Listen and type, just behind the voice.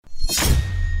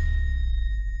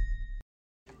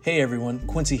Hey everyone,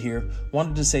 Quincy here.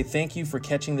 Wanted to say thank you for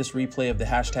catching this replay of the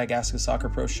hashtag Ask a Soccer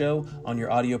Pro show on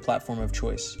your audio platform of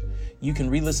choice. You can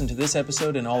re-listen to this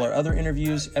episode and all our other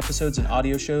interviews, episodes, and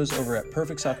audio shows over at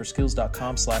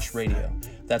perfectsoccerskills.com/radio.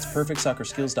 That's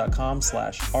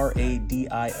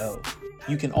perfectsoccerskills.com/RADIO.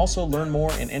 You can also learn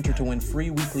more and enter to win free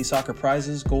weekly soccer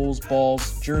prizes, goals,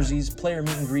 balls, jerseys, player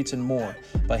meet and greets, and more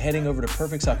by heading over to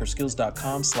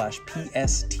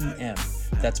perfectsoccerskills.com/PSTM.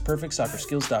 That's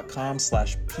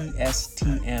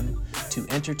perfectsoccerskills.com/PSTM to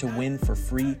enter to win for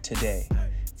free today.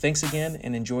 Thanks again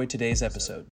and enjoy today's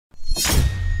episode.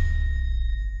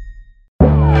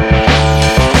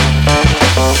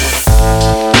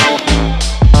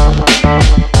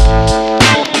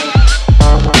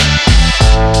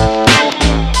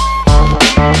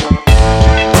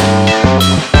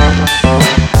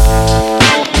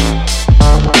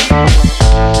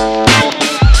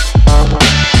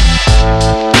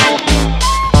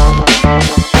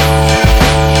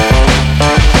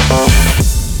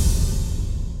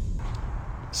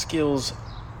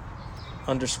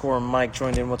 Skills_Mike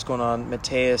joined in. What's going on?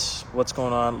 Mateus, what's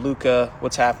going on? Luca,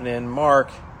 what's happening? Mark.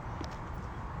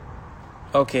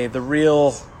 Okay, the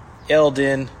real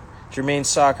Eldon, Jermaine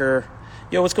Soccer.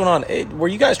 Yo, what's going on? Hey, were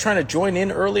you guys trying to join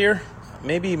in earlier?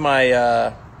 Maybe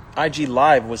my IG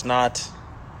live was not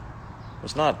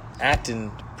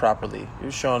acting properly. It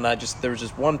was showing there was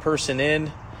just one person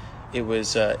in. It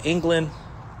was England.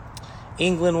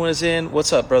 England was in.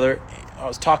 What's up, brother? I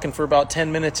was talking for about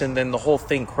 10 minutes and then the whole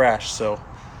thing crashed. So,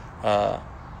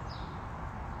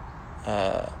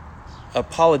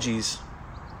 apologies.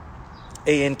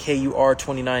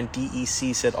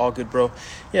 ANKUR29DEC said all good, bro.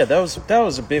 Yeah, that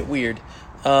was a bit weird.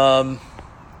 Yeah,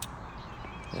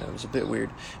 it was a bit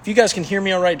weird. If you guys can hear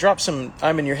me all right, drop some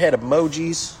I'm in your head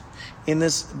emojis in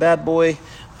this bad boy.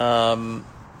 Spam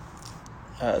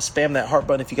that heart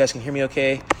button if you guys can hear me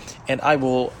okay. And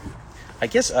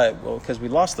because we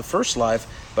lost the first live,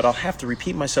 but I'll have to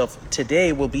repeat myself.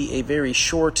 Today will be a very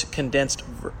short, condensed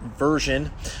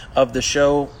version of the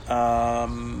show.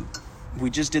 We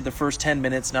just did the first 10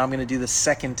 minutes. Now I'm going to do the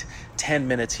second 10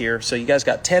 minutes here. So you guys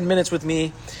got 10 minutes with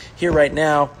me here right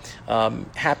now.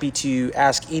 Happy to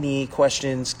ask any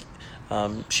questions,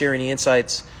 share any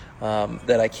insights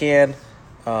that I can.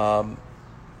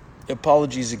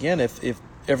 Apologies again if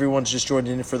everyone's just joined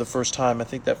in for the first time. I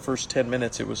think that first 10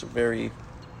 minutes, it was a very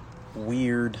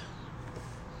weird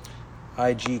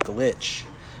IG glitch.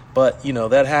 But,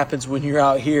 that happens when you're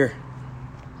out here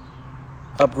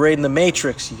upgrading the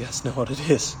matrix. You guys know what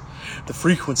it is. The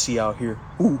frequency out here.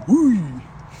 Ooh.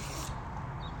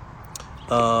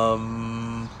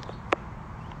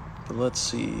 But let's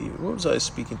see. What was I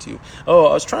speaking to? Oh,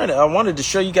 I wanted to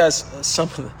show you guys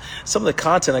some of the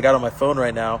content I got on my phone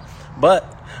right now, but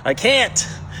I can't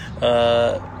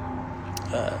because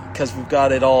we've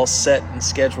got it all set and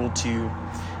scheduled to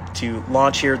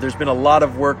launch here. There's been a lot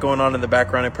of work going on in the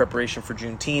background in preparation for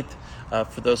Juneteenth.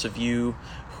 For those of you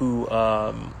who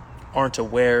aren't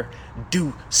aware,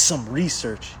 do some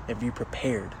research and be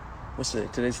prepared.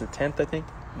 Today's the 10th, I think?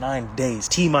 9 days,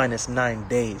 T-minus 9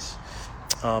 days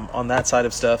on that side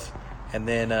of stuff. And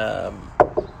then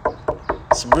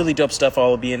some really dope stuff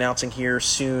I'll be announcing here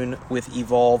soon with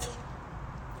Evolve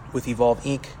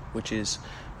Inc., which is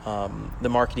the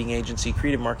marketing agency,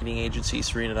 creative marketing agency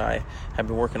Serena and I have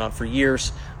been working on for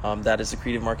years. That is the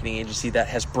creative marketing agency that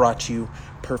has brought you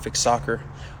Perfect Soccer.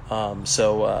 We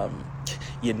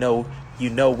know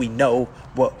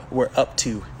what we're up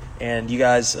to. And you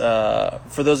guys,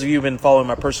 for those of you who've been following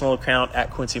my personal account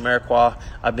at Quincy Mariqua,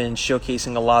 I've been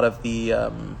showcasing a lot of the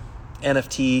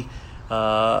NFT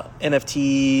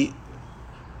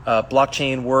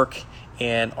blockchain work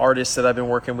and artists that I've been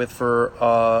working with for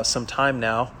some time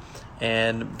now,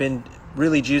 and been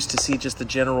really juiced to see just the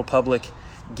general public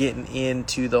getting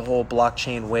into the whole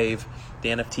blockchain wave, the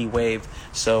NFT wave.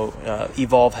 So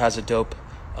Evolve has a dope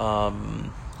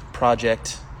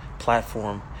project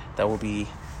platform that will be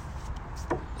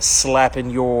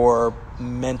slapping your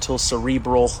mental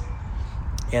cerebral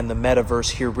and the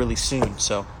metaverse here really soon.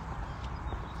 So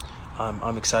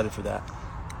I'm excited for that.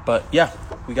 But yeah,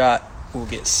 we'll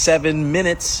get 7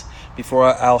 minutes before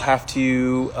I'll have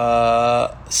to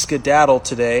skedaddle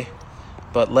today,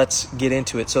 but let's get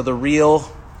into it. So the real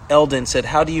Eldon said,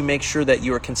 how do you make sure that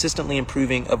you are consistently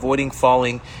improving, avoiding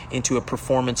falling into a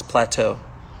performance plateau?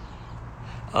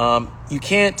 You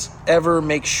can't ever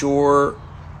make sure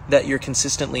that you're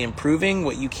consistently improving.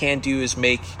 What you can do is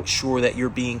make sure that you're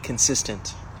being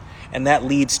consistent, and that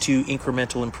leads to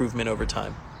incremental improvement over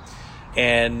time.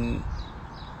 And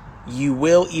you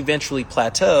will eventually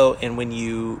plateau, and when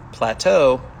you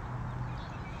plateau,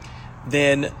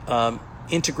 then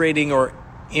integrating or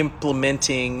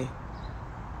implementing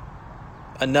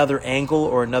another angle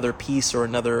or another piece or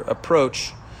another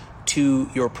approach to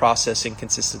your process and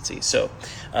consistency. So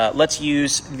let's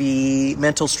use the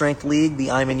Mental Strength League,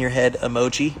 the I'm in your head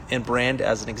emoji and brand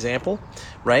as an example,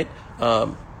 right?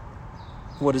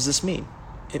 What does this mean?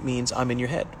 It means I'm in your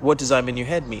head. What does I'm in your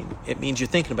head mean? It means you're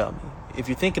thinking about me. If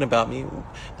you're thinking about me,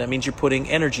 that means you're putting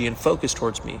energy and focus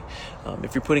towards me.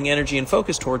 If you're putting energy and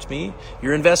focus towards me,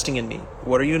 you're investing in me.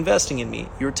 What are you investing in me?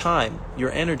 Your time,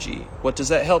 your energy. What does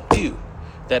that help do?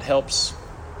 That helps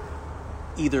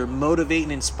either motivate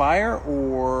and inspire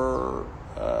or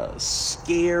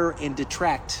scare and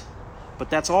detract. But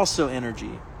that's also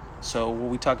energy. So what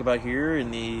we talk about here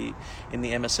in the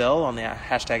MSL on the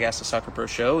hashtag Ask the Soccer Pro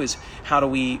show is how do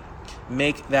we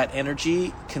make that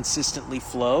energy consistently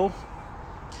flow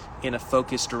in a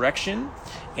focused direction.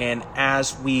 And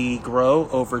as we grow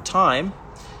over time,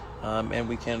 and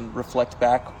we can reflect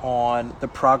back on the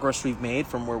progress we've made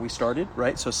from where we started,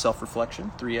 right? So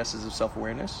self-reflection, 3 S's of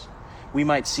self-awareness. We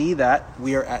might see that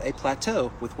we are at a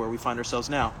plateau with where we find ourselves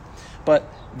now.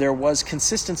 But there was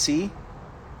consistency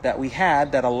that we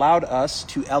had that allowed us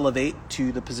to elevate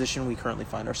to the position we currently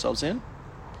find ourselves in,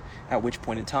 at which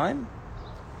point in time,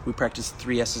 we practice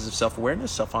 3 S's of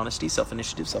self-awareness, self-honesty,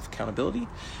 self-initiative, self-accountability.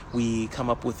 We come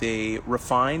up with a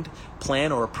refined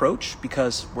plan or approach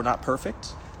because we're not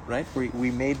perfect, right?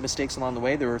 We made mistakes along the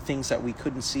way. There were things that we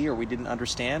couldn't see or we didn't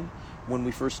understand when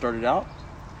we first started out.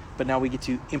 But now we get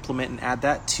to implement and add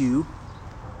that to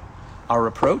our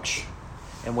approach.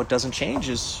 And what doesn't change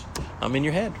is I'm in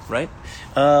your head, right?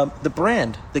 The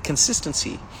brand, the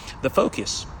consistency, the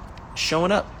focus,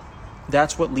 showing up.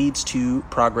 That's what leads to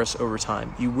progress over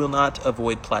time. You will not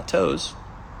avoid plateaus.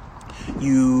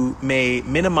 You may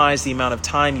minimize the amount of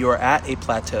time you are at a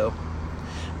plateau,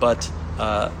 but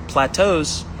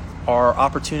plateaus are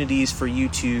opportunities for you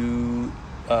to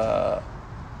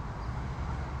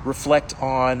reflect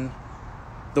on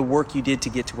the work you did to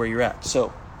get to where you're at.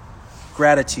 So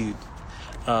gratitude,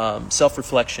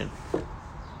 self-reflection,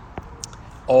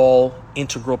 all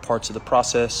integral parts of the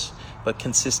process, but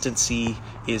consistency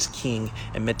is king.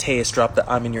 And Mateus dropped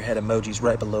the I'm in your head emojis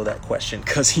right below that question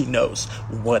because he knows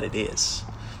what it is.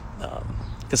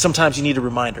 Because sometimes you need a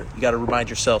reminder. You got to remind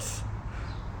yourself.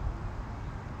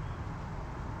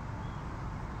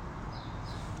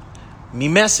 Me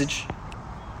message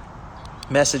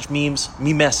memes,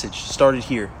 me message started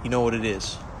here. You know what it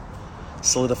is.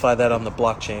 Solidify that on the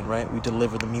blockchain, right? We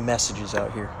deliver the me messages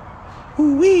out here.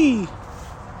 Ooh-wee.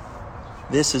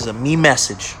 This is a me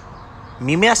message.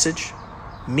 Me message.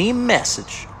 Me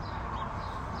message.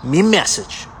 Me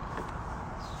message.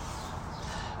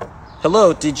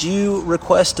 Hello, did you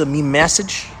request a me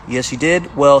message? Yes, you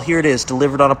did. Well, here it is,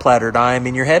 delivered on a platter. I'm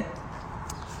in your head.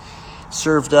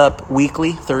 Served up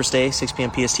weekly, Thursday, 6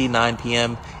 p.m. PST, 9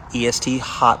 p.m. EST,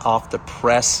 hot off the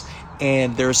press.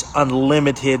 And there's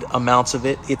unlimited amounts of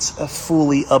it. It's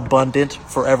fully abundant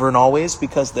forever and always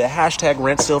because the hashtag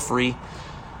rent still free.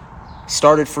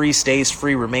 Started free, stays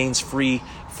free, remains free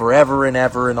forever and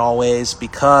ever and always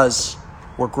because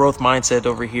we're growth mindset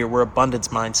over here. We're abundance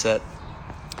mindset.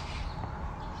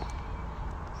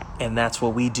 And that's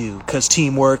what we do because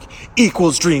teamwork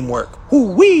equals dream work.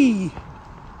 Hoo-wee!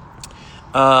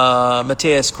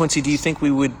 Mateus, Quincy, do you think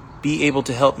we would be able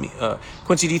to help me?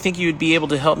 Quincy, do you think you would be able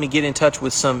to help me get in touch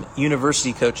with some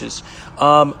university coaches?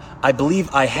 I believe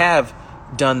I have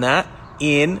done that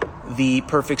in the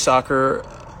Perfect Soccer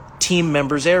team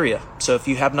members area. So if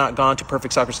you have not gone to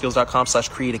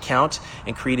perfectsoccerskills.com/create account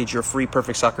and created your free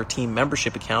Perfect Soccer team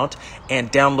membership account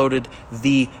and downloaded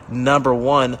the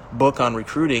 #1 book on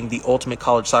recruiting, the Ultimate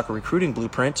College Soccer Recruiting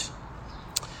Blueprint,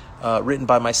 written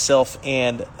by myself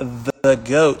and the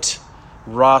GOAT,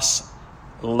 Ross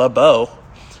LeBeau,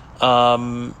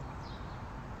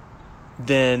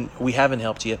 then we haven't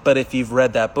helped you. But if you've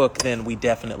read that book, then we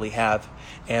definitely have.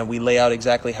 And we lay out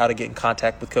exactly how to get in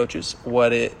contact with coaches,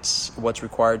 what's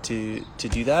required to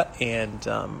do that. And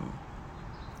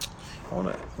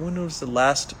when was the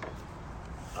last?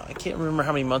 I can't remember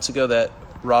how many months ago that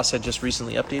Ross had just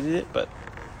recently updated it, but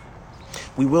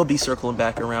we will be circling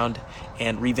back around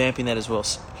and revamping that as well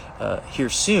here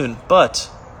soon. But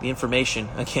the information,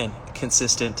 again,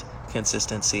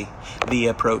 consistency. The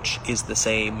approach is the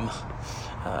same.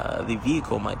 The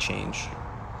vehicle might change.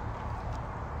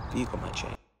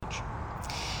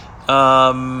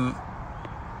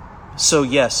 So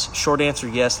yes, short answer,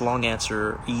 yes. Long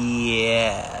answer,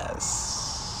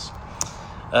 yes.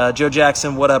 Joe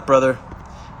Jackson, what up, brother?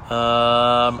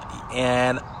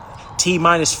 And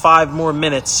T-5 more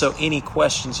minutes. So any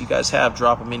questions you guys have,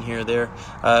 drop them in here or there.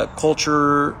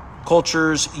 Culture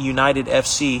Cultures United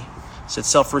FC said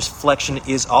self-reflection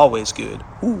is always good.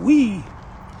 Ooh-wee.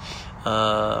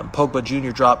 Pogba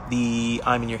Jr. dropped the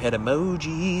I'm in your head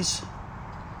emojis.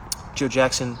 Joe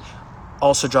Jackson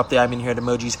also dropped the I'm in your head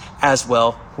emojis as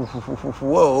well.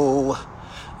 Whoa.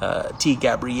 T.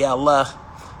 Gabriella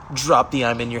dropped the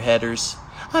I'm in your headers.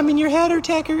 I'm in your header,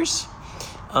 techers.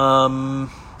 I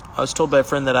was told by a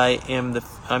friend that I'm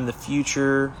the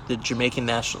future, the Jamaican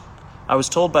national. I was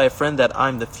told by a friend that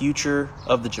I'm the future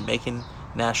of the Jamaican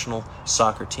national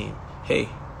soccer team. Hey,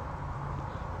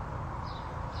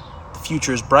 the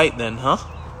future is bright then, huh?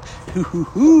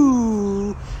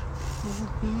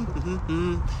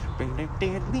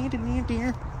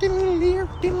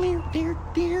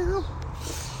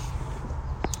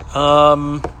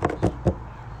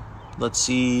 Let's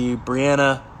see.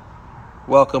 Brianna,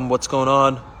 welcome. What's going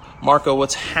on? Marco,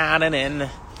 what's happening?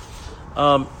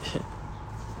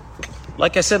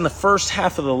 Like I said in the first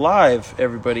half of the live,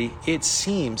 everybody, it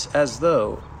seems as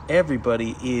though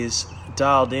everybody is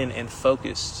dialed in and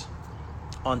focused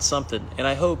on something. And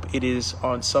I hope it is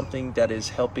on something that is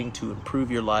helping to improve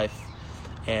your life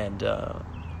and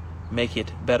make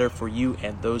it better for you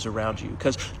and those around you.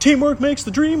 Because teamwork makes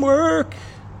the dream work.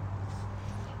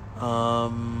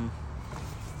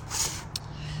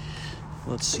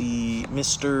 Let's see.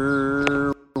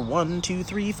 Mr.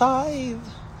 1235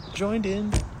 joined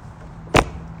in.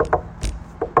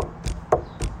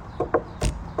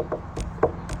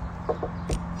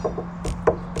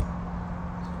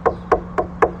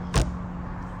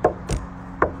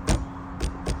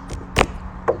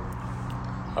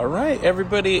 All right,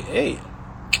 everybody. Hey,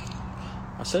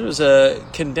 I said it was a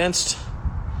condensed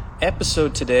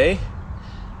episode today.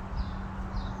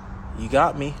 You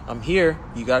got me. I'm here.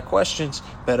 You got questions.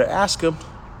 Better ask them.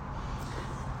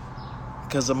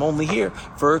 Because I'm only here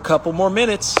for a couple more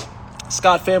minutes.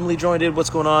 Scott family joined in. What's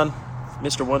going on?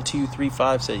 Mr.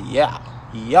 1235 said, yeah.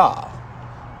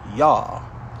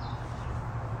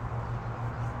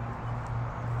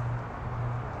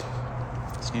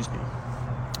 Excuse me.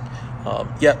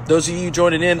 Those of you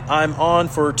joining in, I'm on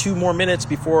for 2 more minutes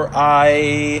before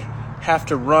I have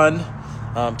to run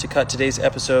to cut today's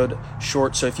episode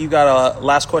short. So if you got a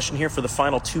last question here for the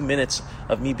final 2 minutes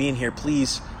of me being here,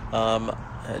 please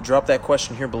drop that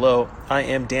question here below. I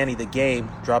am Danny the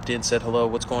Game. Dropped in, said hello.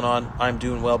 What's going on? I'm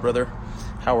doing well, brother.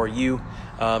 How are you?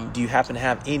 Do you happen to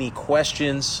have any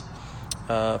questions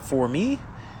for me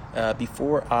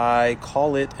before I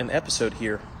call it an episode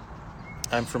here?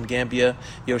 I'm from Gambia.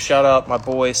 Yo, shout out my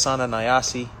boy Sana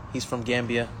Nyasi. He's from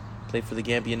Gambia. Played for the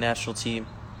Gambian national team.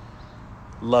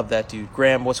 Love that dude.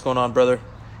 Graham, what's going on, brother?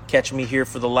 Catch me here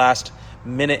for the last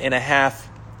minute and a half.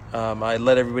 I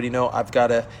let everybody know I've got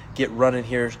to get running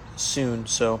here soon.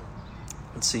 So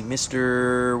let's see.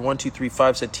 Mr.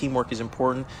 1235 said teamwork is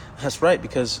important. That's right,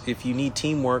 because if you need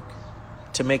teamwork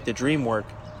to make the dream work,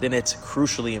 then it's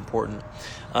crucially important.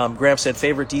 Graham said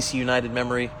favorite DC United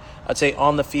memory. I'd say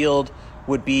on the field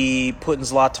would be putting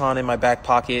Zlatan in my back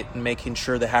pocket and making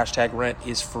sure the hashtag rent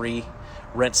is free.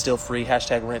 Rent still free.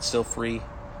 Hashtag rent still free.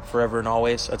 Forever and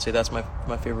always. I'd say that's my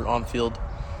favorite on-field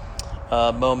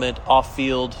moment.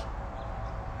 Off-field,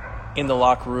 in the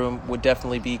locker room, would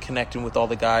definitely be connecting with all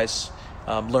the guys,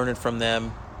 learning from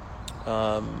them.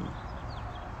 I'd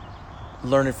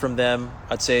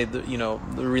say the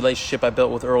relationship I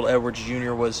built with Earl Edwards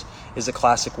Jr. is a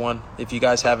classic one. If you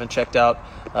guys haven't checked out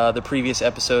the previous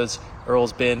episodes,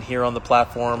 Earl's been here on the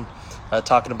platform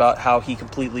talking about how he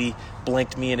completely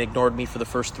blinked me and ignored me for the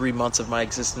first 3 months of my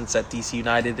existence at DC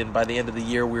United, and by the end of the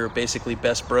year we were basically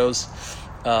best bros.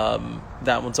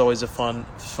 That one's always a fun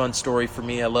story for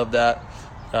me. I love that.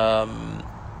 I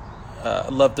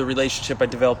love the relationship I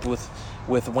developed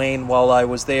with Wayne while I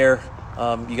was there.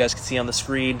 You guys can see on the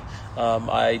screen,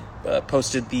 I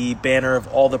posted the banner of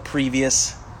all the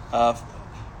previous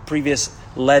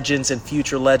legends and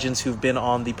future legends who've been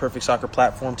on the Perfect Soccer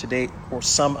platform to date, or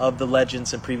some of the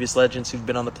legends and previous legends who've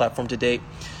been on the platform to date.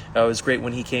 It was great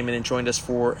when he came in and joined us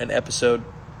for an episode.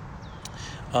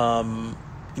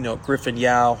 Griffin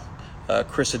Yao,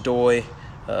 Chris Adoy,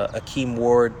 Akeem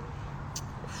Ward.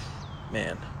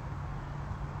 Man.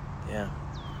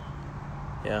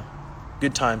 Yeah.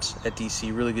 Good times at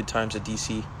DC, really good times at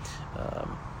DC.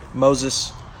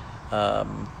 Moses,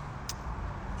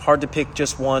 hard to pick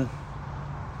just one,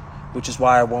 which is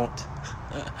why I won't.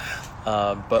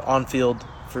 But on field,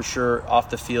 for sure. Off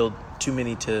the field, too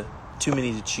many to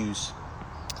choose.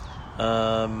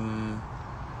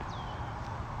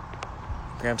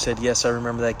 Graham said, yes, I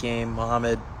remember that game.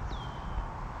 Mohammed.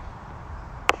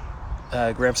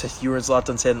 Graham said, you were in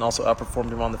Zlatan's head and also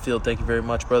outperformed him on the field. Thank you very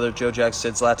much, brother. Joe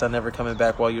Jackson said, Zlatan never coming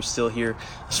back while you're still here.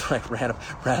 That's right, ran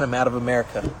him out of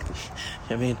America.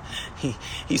 I mean,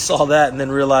 he saw that and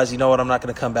then realized, you know what, I'm not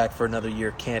going to come back for another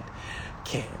year. Can't.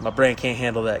 My brain can't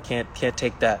handle that. Can't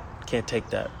take that. Can't take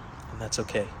that. And that's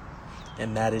okay.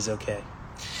 And that is okay.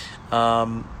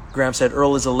 Graham said,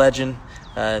 Earl is a legend.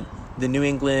 The New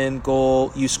England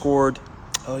goal you scored.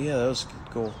 Oh, yeah, that was a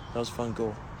good goal. That was a fun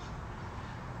goal.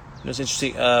 It was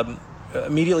interesting.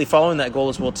 Immediately following that goal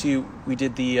as well, too, we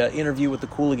did the interview with the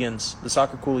Cooligans, the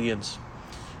soccer Cooligans,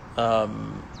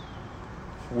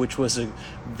 which was a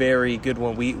very good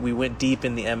one. We went deep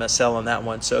in the MSL on that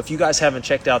one. So if you guys haven't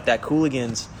checked out that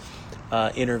Cooligans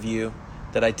interview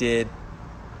that I did,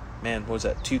 man, what was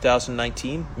that,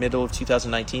 2019? Middle of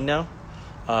 2019 now?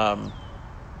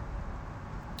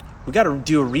 We got to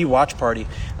do a rewatch party.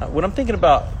 What I'm thinking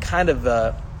about kind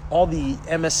of all the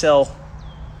MSL...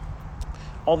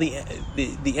 all the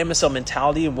MSL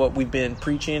mentality and what we've been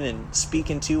preaching and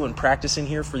speaking to and practicing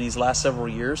here for these last several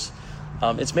years,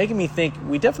 it's making me think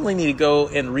we definitely need to go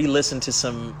and re-listen to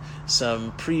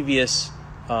some previous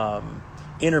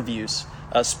interviews.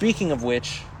 Speaking of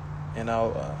which, and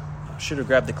I should have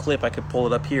grabbed the clip. I could pull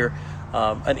it up here.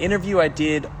 An interview I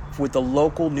did with the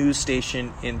local news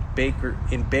station in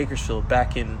Bakersfield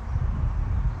back in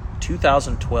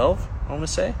 2012. I want to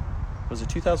say, was it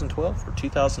 2012 or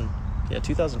 2000? Yeah,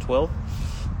 2012,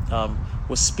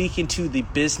 was speaking to the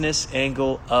business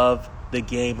angle of the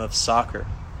game of soccer.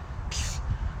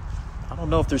 I don't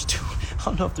know if there's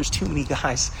too many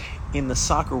guys in the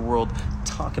soccer world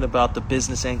talking about the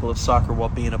business angle of soccer while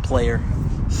being a player,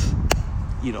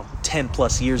 10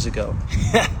 plus years ago.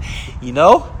 you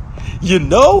know,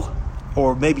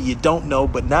 or maybe you don't know,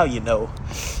 but now you know.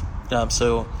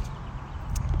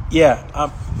 Yeah,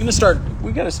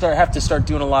 have to start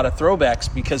doing a lot of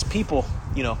throwbacks because people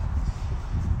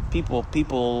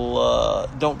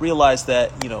don't realize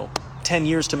that, 10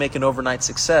 years to make an overnight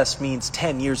success means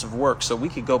 10 years of work. So we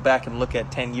could go back and look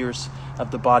at 10 years of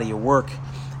the body of work,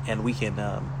 and we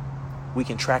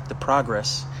can track the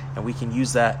progress, and we can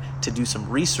use that to do some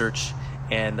research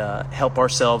and help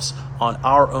ourselves on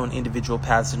our own individual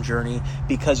paths and journey,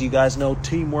 because you guys know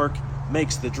teamwork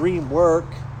makes the dream work.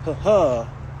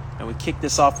 And we kick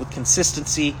this off with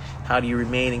consistency. How do you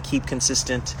remain and keep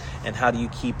consistent? And how do you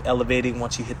keep elevating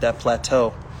once you hit that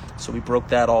plateau? So we broke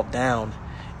that all down,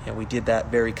 and we did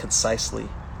that very concisely.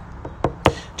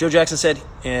 Joe Jackson said,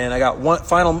 and I got one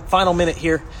final minute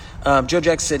here. Joe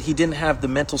Jackson said he didn't have the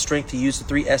mental strength to use the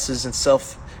 3 S's and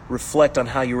self-reflect on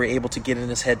how you were able to get in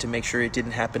his head to make sure it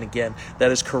didn't happen again. That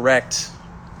is correct.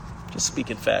 Just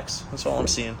speaking facts. That's all I'm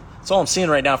seeing. That's all I'm seeing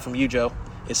right now from you, Joe,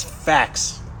 is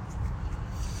facts.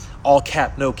 All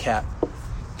cap, no cap.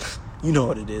 You know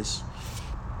what it is.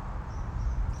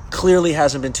 Clearly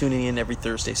hasn't been tuning in every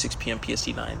Thursday, 6 p.m.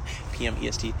 PST, 9 p.m.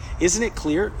 EST. Isn't it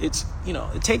clear? It's,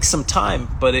 it takes some time,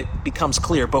 but it becomes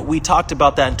clear. But we talked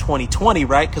about that in 2020,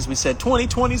 right? Because we said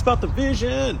 2020 is about the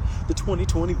vision, the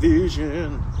 2020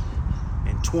 vision.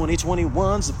 And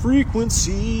 2021's the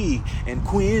frequency. And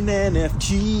Quinn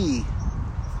NFTs.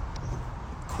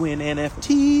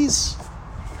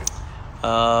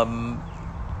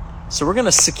 So we're going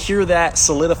to secure that,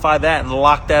 solidify that, and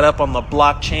lock that up on the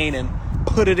blockchain and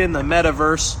put it in the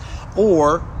metaverse,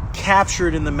 or capture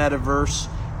it in the metaverse,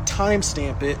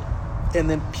 timestamp it, and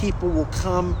then people will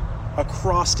come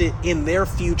across it in their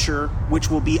future,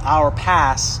 which will be our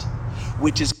past,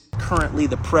 which is currently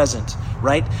the present,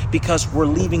 right? Because we're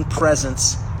leaving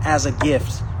presents as a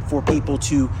gift for people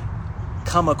to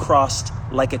come across,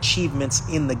 like achievements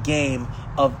in the game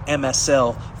of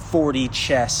MSL 40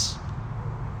 chess.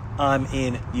 I'm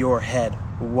in your head.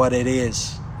 What it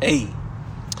is. Hey.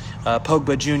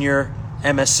 Pogba Jr.,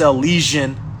 MSL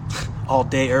Legion, all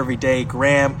day, every day.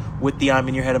 Graham with the I'm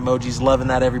in your head emojis. Loving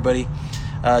that, everybody.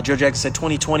 Joe Jackson said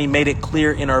 2020 made it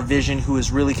clear in our vision who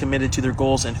is really committed to their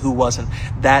goals and who wasn't.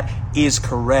 That is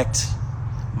correct,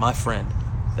 my friend.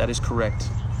 That is correct.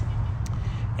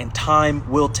 And time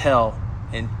will tell.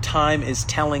 And time is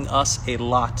telling us a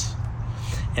lot.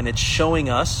 And it's showing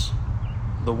us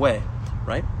the way,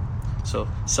 right? So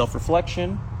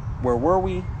self-reflection, where were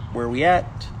we? Where are we at?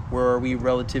 Where are we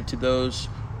relative to those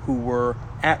who were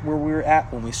at where we were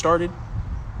at when we started?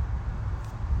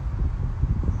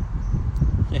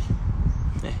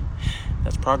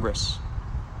 That's progress.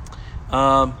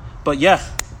 But yeah,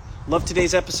 love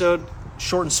today's episode.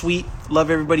 Short and sweet. Love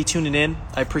everybody tuning in.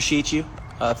 I appreciate you.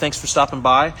 Thanks for stopping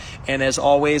by. And as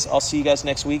always, I'll see you guys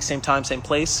next week. Same time, same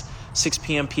place. 6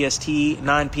 p.m. PST,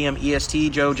 9 p.m.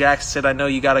 EST. Joe Jackson said, I know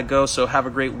you got to go, so have a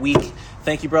great week.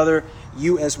 Thank you, brother.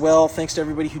 you as well. Thanks to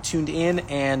everybody who tuned in.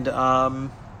 And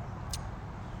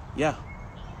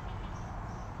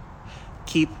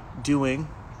keep doing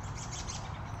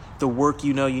the work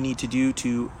you know you need to do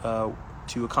to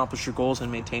accomplish your goals and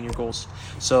maintain your goals.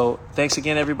 So thanks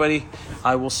again, everybody.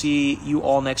 I will see you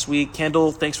all next week.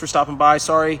 Kendall, thanks for stopping by.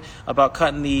 Sorry about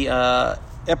cutting the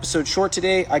episode short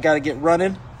today. I got to get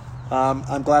running.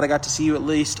 I'm glad I got to see you at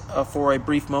least for a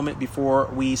brief moment before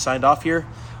we signed off here.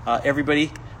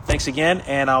 Everybody, thanks again,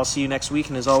 and I'll see you next week.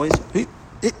 And as always,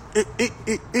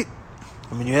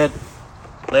 I'm in your head.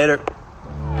 Later.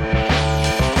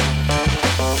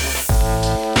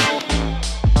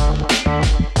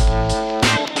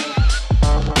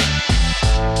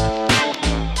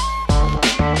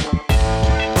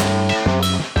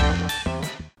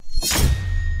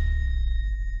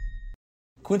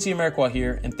 Quincy Amarikwa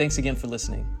here, and thanks again for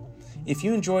listening. If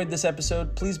you enjoyed this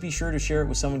episode, please be sure to share it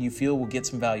with someone you feel will get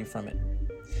some value from it.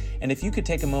 And if you could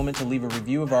take a moment to leave a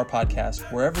review of our podcast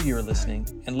wherever you are listening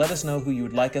and let us know who you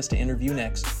would like us to interview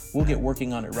next, we'll get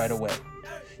working on it right away.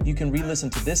 You can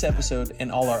re-listen to this episode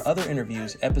and all our other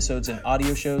interviews, episodes, and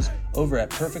audio shows over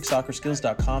at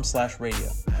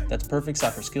perfectsoccerskills.com/radio. That's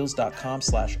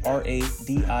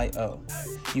perfectsoccerskills.com/RADIO.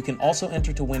 You can also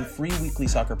enter to win free weekly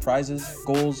soccer prizes,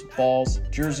 goals, balls,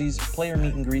 jerseys, player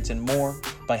meet and greets, and more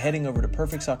by heading over to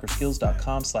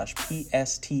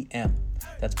perfectsoccerskills.com/PSTM.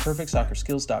 That's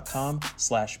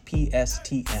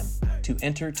perfectsoccerskills.com/PSTM to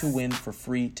enter to win for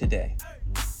free today.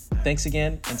 Thanks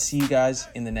again, and see you guys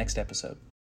in the next episode.